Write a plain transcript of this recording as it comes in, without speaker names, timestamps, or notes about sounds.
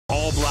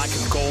all black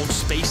and gold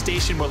space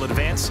station will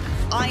advance.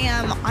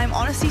 I'm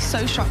honestly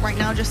so shocked right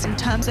now just in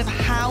terms of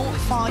how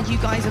far you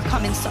guys have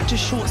come in such a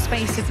short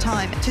space of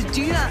time. To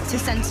do that to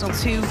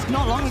Sentinels, who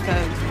not long ago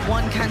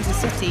won Kansas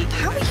City.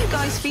 How are you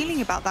guys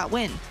feeling about that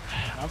win?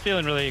 I'm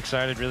feeling really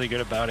excited, really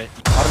good about it.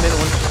 Automated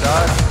one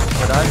shot.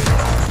 We're done.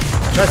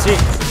 Try to see.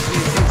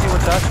 See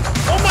what's that?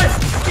 Oh my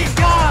fucking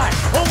god!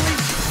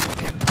 Holy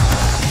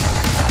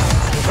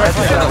Last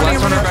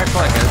one back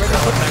flag.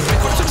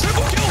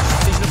 Triple kill!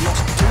 Season have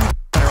lost 2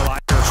 their life.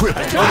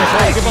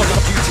 triple.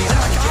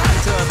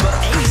 But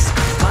Ace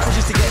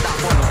manages to get that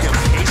final kill.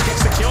 Ace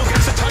gets the kill,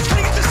 gets the touch,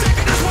 gonna get the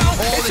second as well.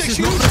 Oh, it's this a is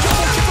huge not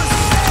double kill for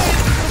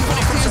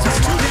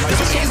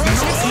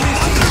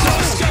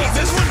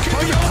This one could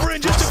be over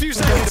in just a few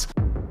seconds.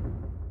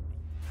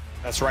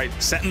 That's right,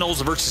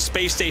 Sentinels versus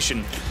Space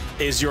Station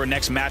is your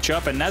next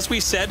matchup, and as we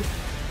said,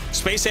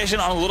 Space Station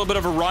on a little bit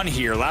of a run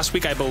here. Last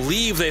week, I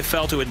believe they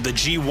fell to it. The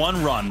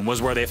G1 run was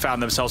where they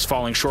found themselves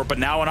falling short, but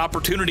now an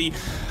opportunity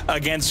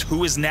against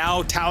who is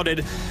now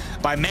touted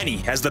by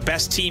many as the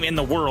best team in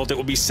the world. It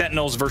will be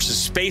Sentinels versus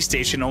Space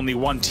Station. Only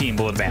one team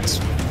will advance.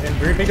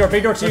 And big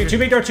door to you. Two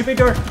big door.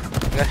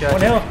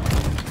 One hill.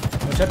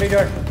 One shot big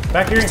door.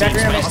 Back here.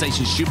 Space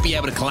Station should be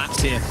able to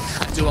collapse here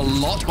and do a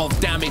lot of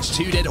damage.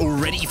 2 dead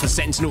already for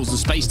Sentinels. The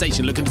Space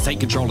Station looking to take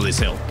control of this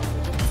hill.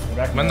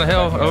 I'm on the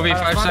hill. OV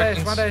 5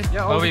 seconds.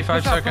 OV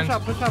 5 seconds.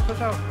 Push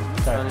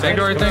out. Big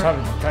door, I think.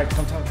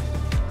 Come top.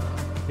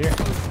 Here.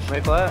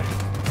 Wait flat.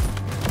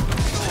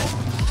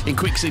 In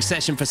quick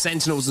succession for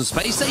Sentinels, and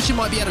Space Station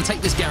might be able to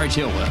take this garage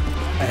hill.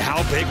 And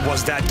how big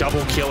was that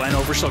double kill and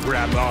overshield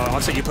grab?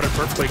 I'll say you put it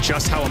perfectly,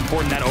 just how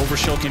important that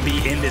overshield can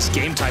be in this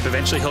game type.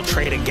 Eventually he'll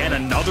trade again,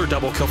 another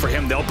double kill for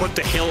him. They'll put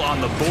the hill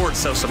on the board,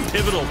 so some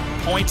pivotal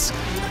points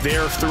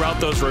there throughout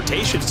those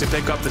rotations to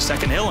pick up the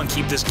second hill and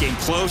keep this game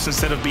close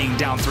instead of being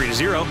down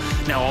 3-0.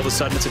 Now all of a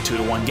sudden it's a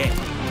 2-1 game.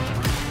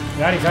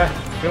 95.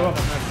 Go.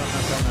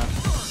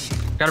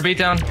 Got a beat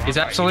down. He's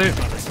absolute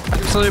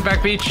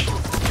back beach.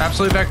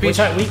 Absolute back beach.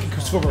 Weak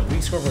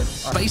scoreboard.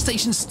 Space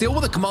Station still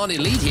with a commanding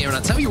lead here, and I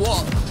tell you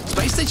what,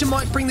 Space Station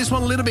might bring this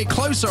one a little bit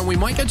closer, and we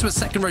might go to a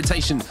second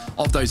rotation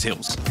of those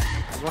hills.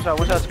 Watch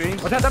out, screen.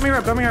 What's that? Dummy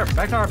here.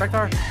 Back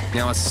tower.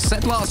 Now, I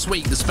said last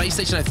week, the Space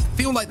Station, I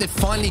feel like they've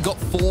finally got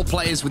 4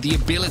 players with the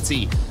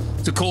ability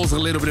to cause a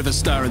little bit of a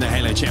stir in the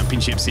Halo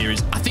Championship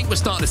Series. I think we're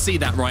starting to see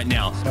that right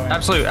now.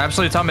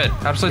 Absolute top mid.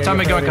 Absolute top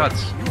mid going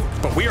cuts.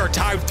 But we are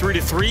tied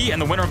 3-3, and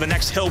the winner of the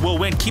next hill will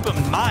win. Keep it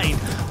in mind,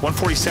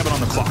 1:47 on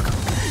the clock.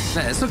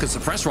 Now, let's look at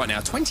Suppress right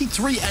now.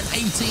 23 and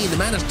 18. The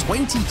man has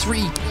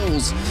 23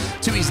 kills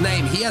to his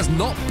name. He has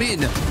not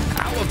been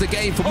out of the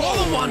game for more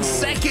than 1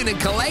 second, and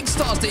Kuhlect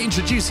starts to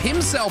introduce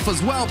himself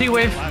as well.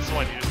 T-Wave. Last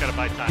one, you just gotta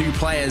buy time. 2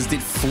 players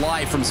did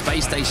fly from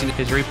Space Station.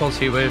 His repulse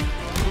Heat-Wave.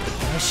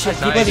 Shit,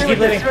 keep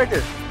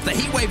living. The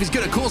heat wave is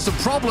going to cause some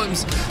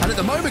problems, and at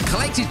the moment,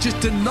 Kuhlect is just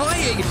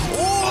denying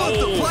all of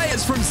the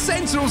players from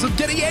Sentinels of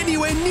getting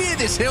anywhere near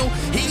this hill.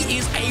 He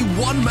is a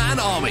one-man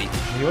army.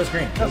 He was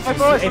green.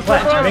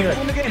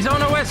 He's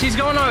on OS. He's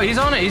going on. He's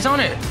on it.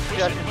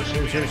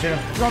 Shoot him.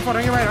 Go for it.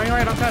 On your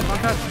right. On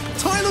cut.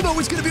 Tylenul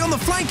is going to be on the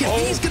flank,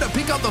 and he's going to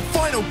pick up the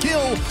final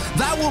kill.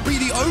 That will be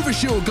the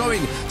overshield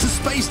going to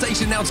Space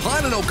Station. Now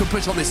Tylenul can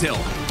push on this hill.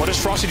 What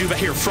does Frosty do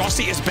here?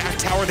 Frosty is back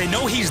tower. They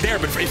know he's there,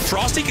 but if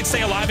Frosty can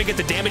stay alive and get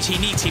the damage he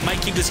needs, he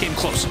might keep this game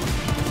close.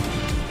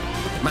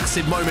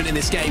 Massive moment in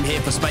this game here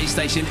for Space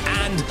Station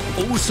and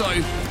also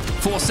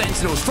for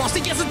Sentinels. Frosty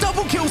gets a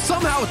double kill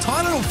somehow.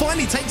 Tylenul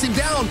finally takes him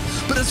down,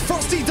 but has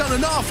Frosty done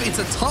enough? It's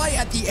a tie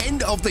at the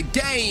end of the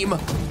game.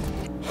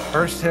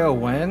 First hill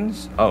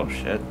wins. Oh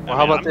shit. Well,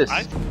 how about this?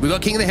 We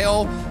got King of the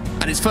Hill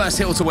and his first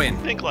hill to win.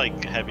 I think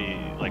like heavy,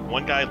 like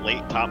 1 guy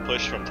late top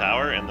push from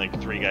tower and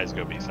like 3 guys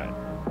go B side.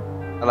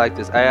 I like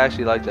this. I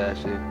actually like that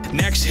shit.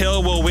 Next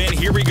hill will win.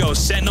 Here we go.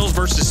 Sentinels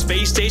versus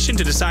Space Station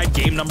to decide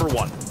game number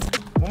 1.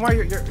 One more,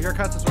 your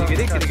cuts as well. Can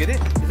you get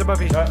it? He's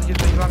above you. He's on your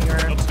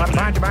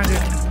behind you.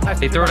 Nice.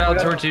 He threw it out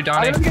towards you,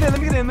 Donnie. Let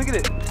me get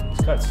it.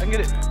 Cuts. I can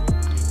get it.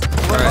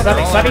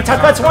 Slappy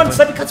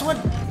cuts one.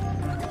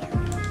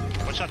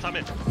 One shot top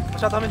mid.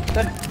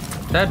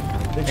 Dead.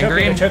 They're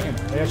green. choking.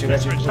 I got you.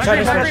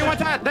 One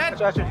shot.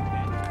 Dead.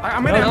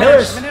 I'm in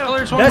Pillars.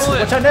 Pillars, one Nest. bullet.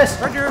 Watch out, Nest.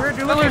 Heard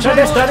you. Watch out,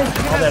 Nest, Donnie.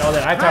 All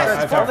that. I power.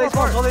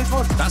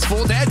 That's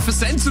 4 dead for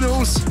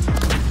Sentinels.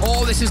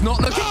 Oh, this is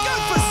not looking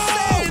good for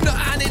Sen,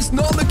 and it's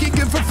not looking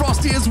good for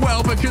Frosty as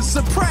well because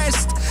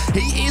Suppressed,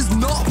 he is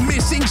not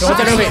missing shots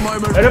at the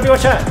moment. Don't be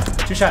watch out.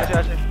 2 shot.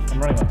 I'm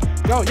running one.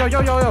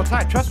 Yo,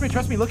 Ty, trust me.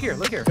 Look here.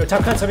 Yo,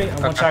 top cuts on me.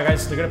 I'm 1 shot,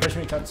 guys. They're gonna push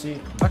me. Top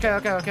C. Okay.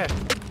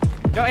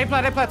 Yo, A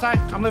plat, Ty.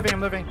 I'm living.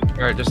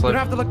 Alright, just live. You don't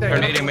have to look there.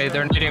 They're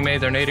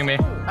nading me.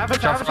 I have a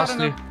Shot shot.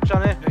 Frosty.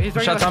 He's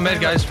right. Shots on mid,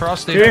 guys.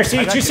 Frosty.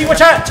 2C,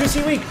 watch out.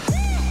 2C weak.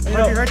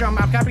 Heard you. I'm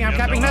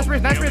capping. Nice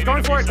breeze.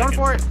 Going for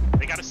it.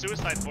 They got a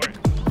suicide for it.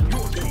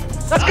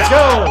 Let's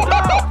go.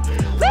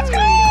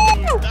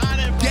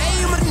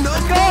 Game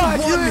number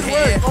 1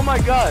 here. Oh my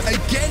god.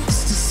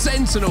 Against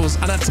Sentinels,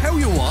 and I tell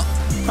you what,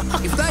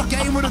 if that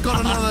game would have got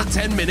another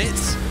 10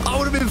 minutes, I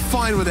would have been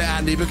fine with it,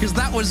 Andy, because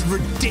that was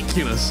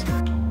ridiculous.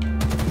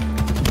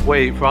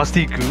 Wait,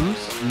 Frosty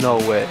Goose? No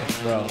way.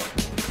 Bro.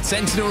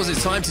 Sentinels,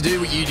 it's time to do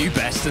what you do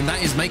best, and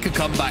that is make a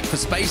comeback. For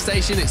Space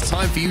Station, it's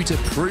time for you to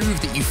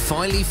prove that you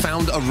finally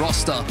found a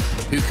roster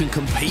who can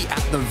compete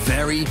at the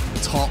very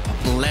top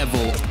level.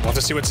 We'll have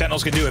to see what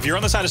Sentinels can do. If you're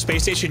on the side of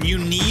Space Station, you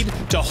need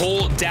to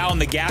hold down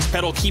the gas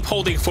pedal, keep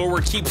holding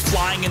forward, keep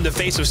flying in the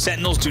face of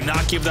Sentinels. Do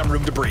not give them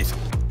room to breathe.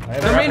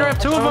 They're main ramp,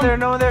 2 of them.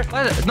 No one there.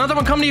 Another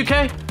one coming to you,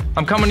 K.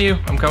 I'm coming to you.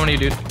 I'm coming to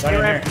you, dude. Main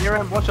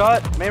ramp, one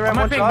shot. Main ramp,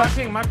 one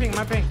shot. My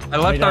ping. I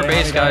left our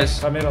base,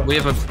 guys.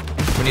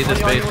 We need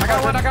this base. I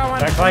got one.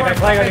 Back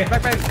flag on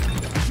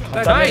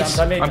you. Nice.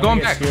 I'm going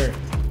back.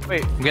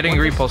 Wait. I'm getting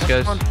repulse,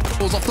 guys.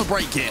 Pulls off the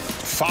break here.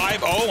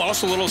 5-0,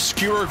 also a little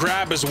skewer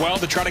grab as well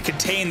to try to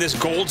contain this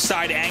gold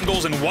side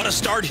angles, and what a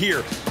start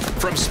here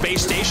from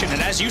Space Station.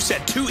 And as you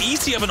said, too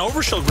easy of an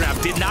overshield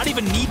grab. Did not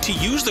even need to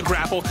use the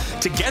grapple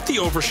to get the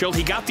overshield.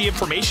 He got the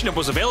information that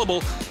was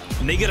available,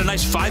 and they get a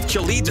nice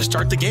 5-kill lead to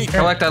start the game.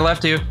 Kuhlect, I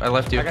left you.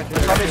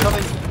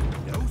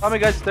 Come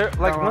in, guys. They're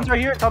like one's right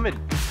here. Come in.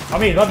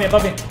 Above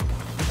me.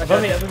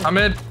 I'm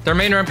mid. They're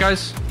main ramp,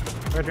 guys.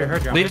 Heard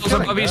you. Lethal's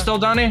above you still,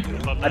 Donnie?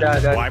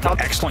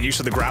 Excellent use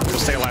of the grapple to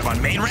stay alive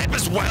on main ramp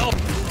as well.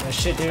 Oh,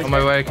 shit, dude. On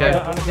my way, okay.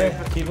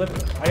 Keep living.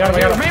 I got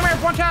him. Main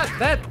ramp, one shot.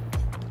 Dead.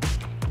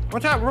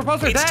 One shot.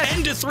 Repulsor It's dead.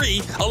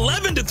 10-3,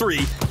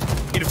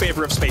 11-3 in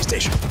favor of Space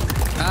Station.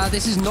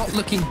 This is not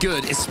looking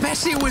good,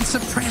 especially when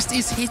Suppressed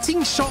is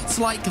hitting shots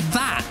like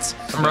that.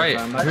 I'm right.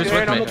 Who's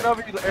with me?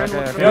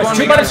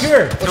 Two bodies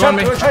here. Come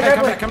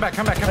Come back.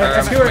 I'm running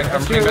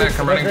back.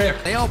 I'm running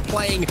back. They are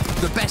playing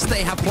the best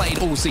they have played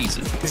all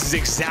season. This is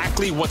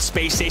exactly what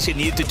Space Station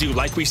needed to do.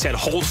 Like we said,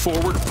 hold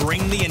forward,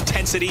 bring the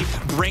intensity,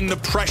 bring the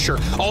pressure.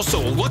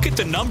 Also, look at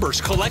the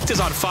numbers. Kuhlect is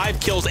on 5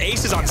 kills,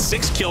 Ace is on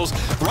 6 kills.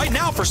 Right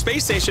now for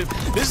Space Station,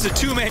 this is a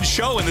 2-man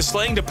show in the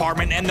slaying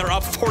department, and they're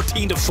up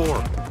 14-4.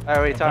 All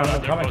right, wait,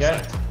 time. Come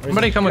again.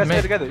 Somebody come with me.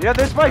 Together. Yeah,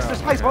 there's spikes.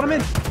 Want him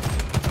in.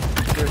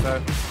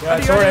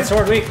 Yeah,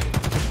 sword weak.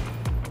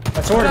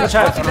 That sword, watch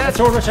out. That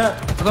sword, watch out.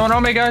 They're going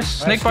on me, guys.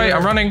 Snake bite.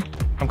 I'm running.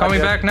 I'm coming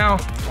back now.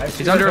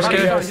 He's under a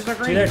skid.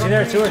 See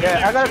there, sword.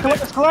 Yeah, I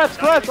gotta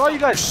collapse, all you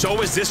guys.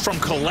 So is this from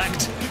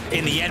Kuhlect.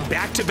 In the end,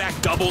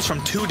 back-to-back doubles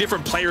from 2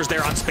 different players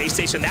there on Space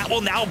Station. That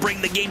will now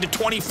bring the game to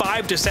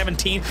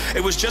 25-17.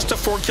 It was just a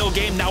 4-kill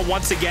game. Now,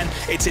 once again,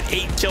 it's an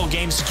 8-kill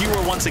game.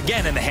 Skewer once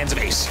again in the hands of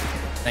Ace.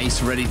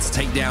 Ace ready to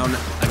take down,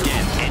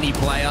 again, any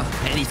player,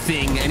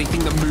 anything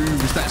that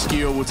moves, that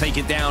skewer will take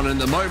it down in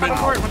the moment.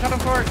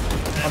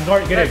 I'm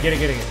going, get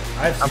it.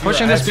 I'm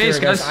pushing this base,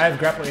 guys. I have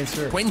grappling in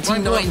skewer.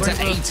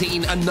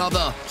 29-18,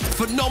 another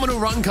phenomenal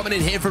run coming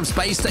in here from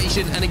Space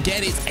Station, and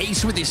again, it's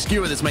Ace with his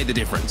skewer that's made the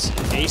difference.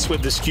 Ace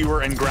with the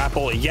skewer and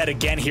grapple yet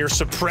again here,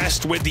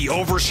 suppressed with the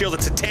overshield.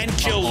 It's a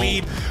 10-kill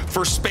lead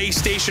for Space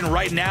Station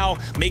right now.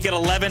 Make it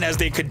 11 as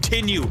they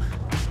continue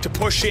to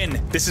push in.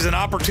 This is an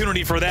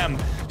opportunity for them,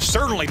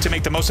 certainly, to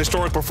make the most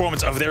historic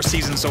performance of their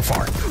season so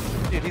far.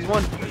 Dude, he's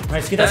one.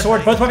 Nice, get that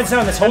sword. Both weapons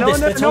down. Let's hold this.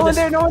 No one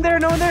there.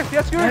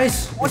 Yes, you're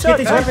nice. Let's get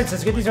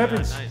these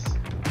weapons.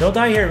 Don't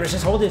die here. Let's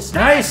just hold this.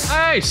 Nice.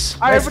 Alright,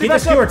 get the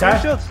skewer,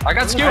 Ty. I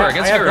got skewer.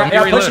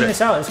 I'm pushing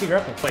this out. Let's get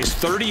grapple. Plays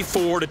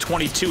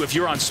 34-22. If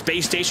you're on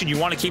Space Station, you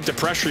want to keep the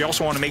pressure. You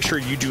also want to make sure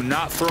you do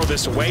not throw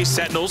this away.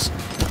 Sentinels,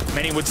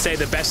 many would say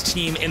the best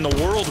team in the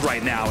world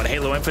right now at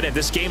Halo Infinite.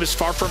 This game is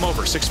far from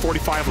over.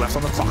 6:45 left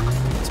on the clock.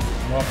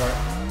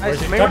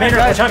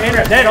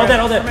 Dead.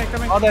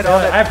 All dead.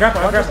 I have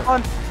grapple. One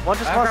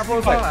just I have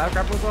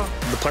grapple as well.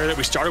 The player that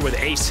we started with,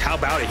 Ace, how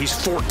about it? He's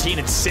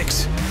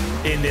 14-6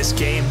 in this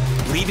game,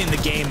 leading the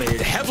game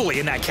heavily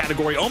in that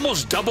category,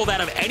 almost double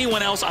that of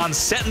anyone else on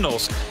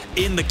Sentinels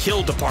in the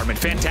kill department.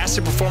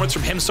 Fantastic performance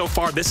from him so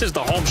far. This is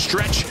the home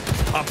stretch,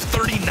 up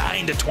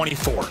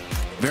 39-24.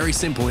 Very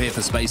simple here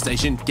for Space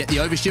Station. Get the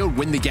overshield,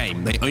 win the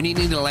game. They only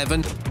need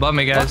 11. Above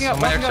me, guys. I'm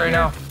my X right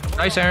now.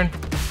 Nice, Aaron.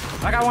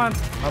 I got one.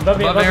 I'm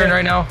above Aaron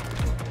right now.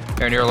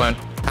 Aaron, you're alone.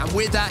 And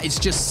with that, it's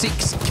just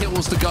 6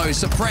 kills to go.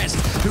 Suppressed,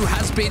 who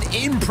has been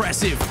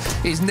impressive,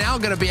 is now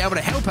going to be able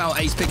to help out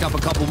Ace pick up a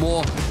couple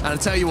more. And I'll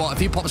tell you what, if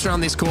he pops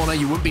around this corner,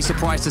 you wouldn't be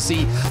surprised to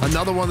see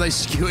another one of those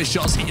skewer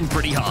shots hitting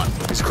pretty hard.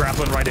 He's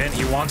grappling right in.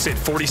 He wants it.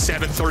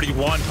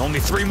 47-31. Only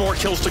 3 more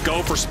kills to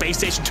go for Space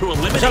Station to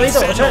eliminate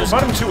Sentinels.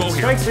 2-0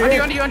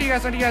 here. Under you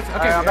guys. Okay,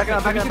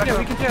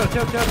 we can chill.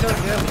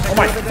 Oh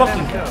my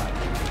fucking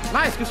god.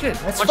 Nice, good shit.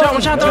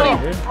 Watch out, Donnie.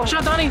 Watch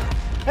out, Donnie.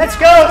 Let's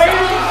go, baby!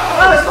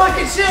 Let's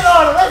fucking shit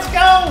on him! Let's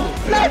go!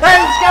 Let's